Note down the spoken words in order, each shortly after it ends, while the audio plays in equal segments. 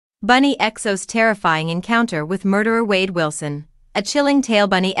Bunnie XO's terrifying encounter with murderer Wade Wilson. A chilling tale.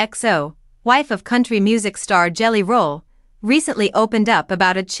 Bunnie XO, wife of country music star Jelly Roll, recently opened up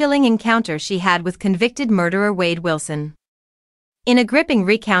about a chilling encounter she had with convicted murderer Wade Wilson. In a gripping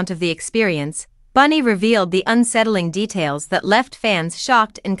recount of the experience, Bunnie revealed the unsettling details that left fans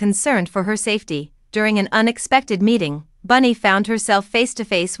shocked and concerned for her safety. During an unexpected meeting, Bunnie found herself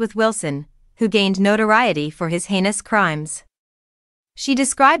face-to-face with Wilson, who gained notoriety for his heinous crimes. She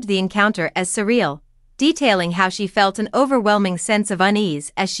described the encounter as surreal, detailing how she felt an overwhelming sense of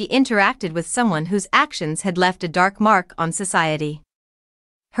unease as she interacted with someone whose actions had left a dark mark on society.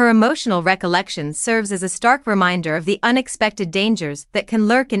 Her emotional recollection serves as a stark reminder of the unexpected dangers that can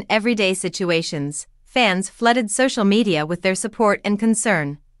lurk in everyday situations. Fans flooded social media with their support and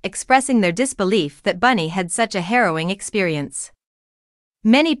concern, expressing their disbelief that Bunnie had such a harrowing experience.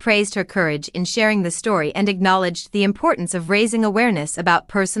 Many praised her courage in sharing the story and acknowledged the importance of raising awareness about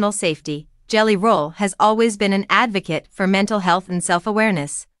personal safety. Jelly Roll has always been an advocate for mental health and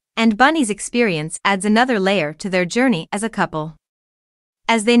self-awareness, and Bunnie's experience adds another layer to their journey as a couple.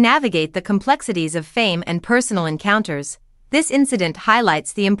 As they navigate the complexities of fame and personal encounters, this incident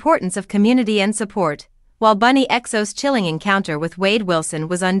highlights the importance of community and support. While Bunnie XO's chilling encounter with Wade Wilson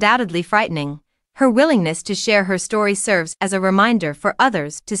was undoubtedly frightening, her willingness to share her story serves as a reminder for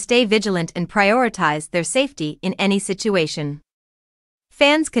others to stay vigilant and prioritize their safety in any situation.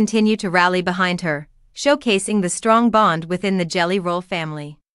 Fans continue to rally behind her, showcasing the strong bond within the Jelly Roll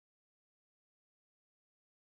family.